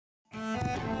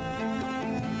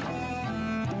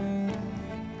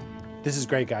This is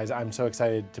great, guys. I'm so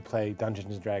excited to play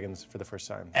Dungeons & Dragons for the first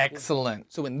time.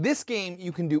 Excellent. So in this game,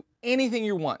 you can do anything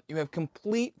you want. You have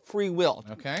complete free will,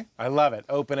 okay? I love it.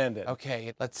 Open-ended.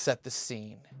 Okay, let's set the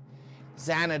scene.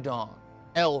 Xanadon,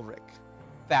 Elric,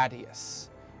 Thaddeus.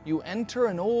 You enter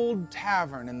an old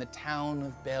tavern in the town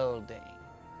of Beldain.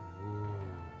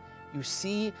 You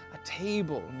see a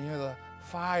table near the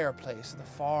fireplace at the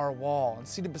far wall, and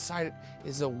seated beside it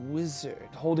is a wizard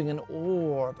holding an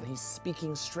orb, and he's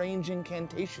speaking strange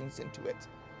incantations into it.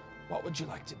 What would you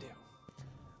like to do?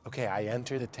 Okay, I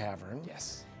enter the tavern.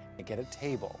 Yes. I get a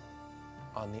table.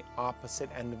 On the opposite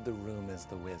end of the room is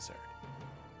the wizard.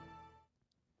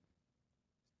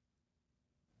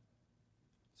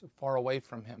 So far away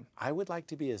from him. I would like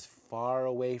to be as far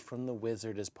away from the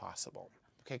wizard as possible.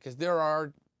 Okay, because there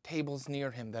are tables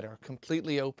near him that are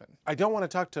completely open. I don't want to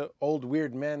talk to old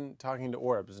weird men talking to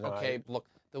orbs. No, Okay, look,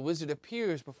 the wizard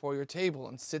appears before your table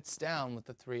and sits down with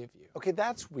the three of you. Okay,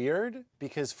 that's weird,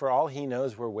 because for all he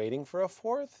knows, we're waiting for a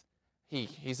fourth.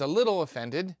 He's a little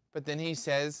offended, but then he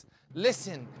says,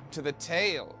 listen to the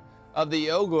tale of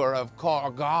the ogre of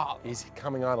Korgal. He's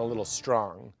coming on a little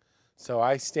strong. So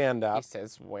I stand up. He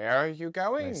says, where are you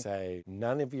going? I say,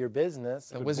 none of your business.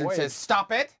 The Good wizard voyage. says,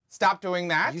 stop it. Stop doing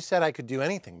that. You said I could do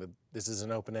anything, but this is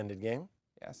an open-ended game.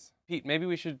 Yes. Pete, maybe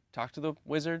we should talk to the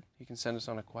wizard. He can send us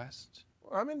on a quest.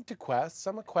 I'm into quests.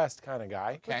 I'm a quest kind of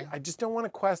guy. Okay. I just don't want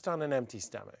to quest on an empty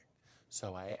stomach.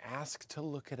 So I ask to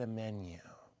look at a menu.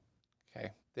 Okay.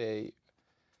 The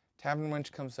tavern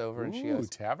wench comes over and she Ooh,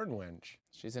 goes, tavern wench.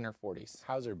 she's in her 40s.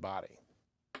 How's her body?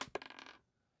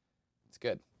 It's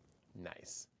good.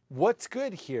 Nice. What's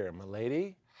good here,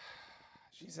 milady?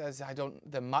 She says,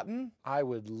 the mutton? I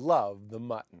would love the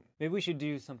mutton. Maybe we should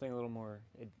do something a little more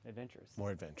adventurous.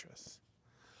 More adventurous.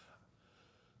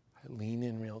 I lean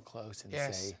in real close and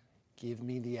Yes. say, give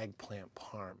me the eggplant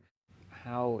parm.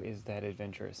 How is that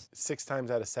adventurous? 6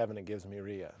 times out of 7, it gives me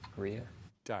Rhea. Rhea?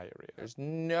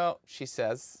 Diarrhea. She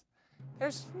says,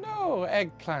 there's no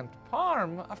eggplant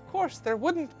parm. Of course there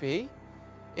wouldn't be.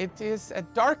 It is a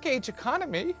dark age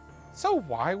economy, so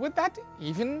why would that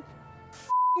even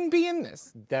be in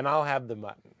this? Then I'll have the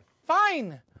mutton.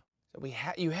 Fine. So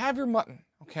you have your mutton,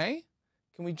 okay?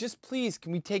 Can we just please,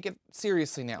 can we take it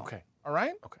seriously now? Okay. All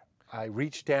right? Okay. I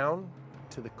reach down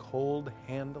to the cold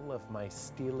handle of my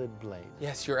steeled blade.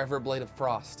 Yes, your ever blade of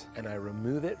frost. And I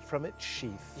remove it from its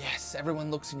sheath. Yes,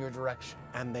 everyone looks in your direction.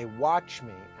 And they watch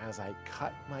me as I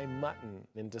cut my mutton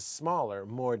into smaller,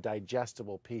 more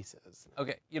digestible pieces.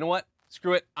 Okay, you know what?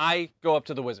 Screw it. I go up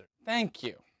to the wizard. Thank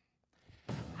you.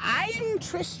 I am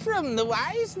Tristram, the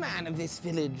wise man of this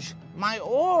village. My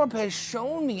orb has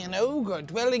shown me an ogre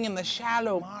dwelling in the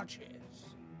shallow marshes.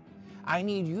 I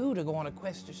need you to go on a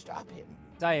quest to stop him.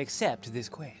 I accept this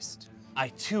quest. I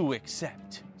too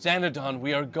accept. Xanadon,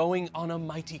 we are going on a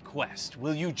mighty quest.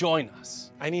 Will you join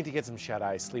us? I need to get some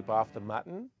shut-eye, sleep off the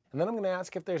mutton, and then I'm going to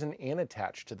ask if there's an inn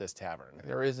attached to this tavern.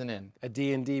 There is an inn. A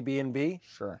D&D B&B?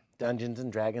 Sure. Dungeons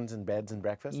and Dragons and beds and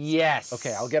breakfast? Yes.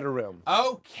 Okay, I'll get a room.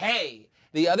 Okay.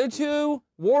 The other two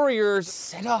warriors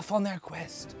set off on their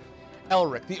quest.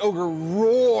 Elric, the ogre,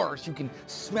 roars. You can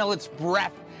smell its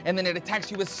breath, and then it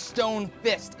attacks you with stone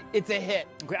fist. It's a hit.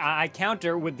 Okay, I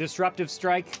counter with disruptive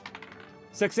strike.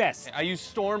 Success. I use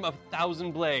Storm of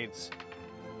 1,000 Blades.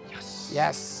 Yes.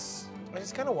 Yes. I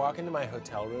just kind of walk into my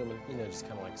hotel room and, just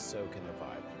kind of like soak in the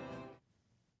vibe.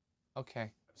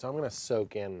 Okay. So I'm going to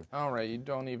soak in. All right, you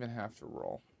don't even have to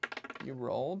roll. You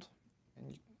rolled,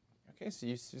 and okay, so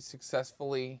you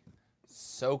successfully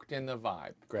soaked in the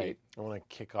vibe. Great. I want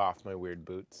to kick off my weird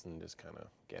boots and just kind of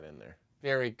get in there.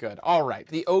 Very good. All right.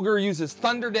 The ogre uses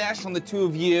Thunder Dash on the two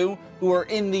of you who are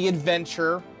in the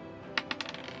adventure.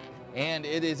 And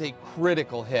it is a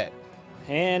critical hit.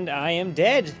 And I am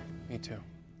dead. Me too.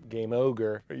 Game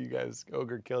ogre. Are you guys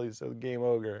ogre kill you, so game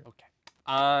ogre. Okay.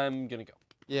 I'm gonna go.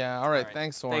 Yeah, all right. All right.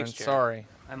 Thanks, Soren. Thanks, Jared. Sorry.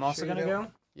 I'm also Sure gonna you go.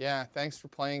 don't. Yeah, thanks for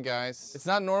playing, guys. It's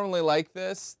not normally like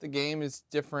this. The game is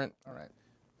different. All right.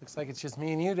 Looks like it's just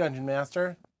me and you, Dungeon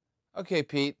Master. Okay,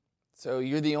 Pete. So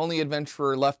you're the only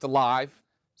adventurer left alive.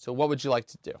 So what would you like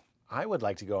to do? I would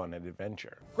like to go on an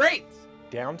adventure. Great.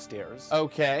 Downstairs.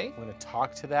 Okay. I'm going to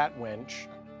talk to that wench.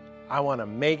 I want to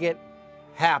make it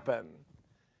happen.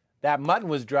 That mutton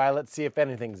was dry. Let's see if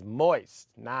anything's moist.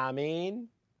 Nah, I mean.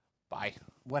 Bye.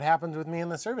 What happens with me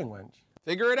and the serving wench?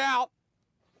 Figure it out.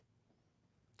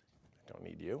 I don't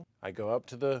need you. I go up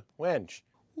to the wench.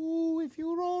 Ooh, if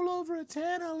you roll over a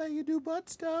 10, I'll let you do butt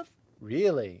stuff.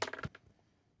 Really?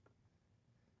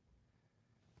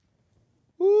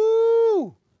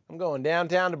 Ooh, I'm going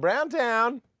downtown to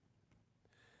Browntown.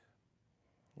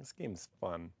 This game's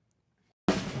fun.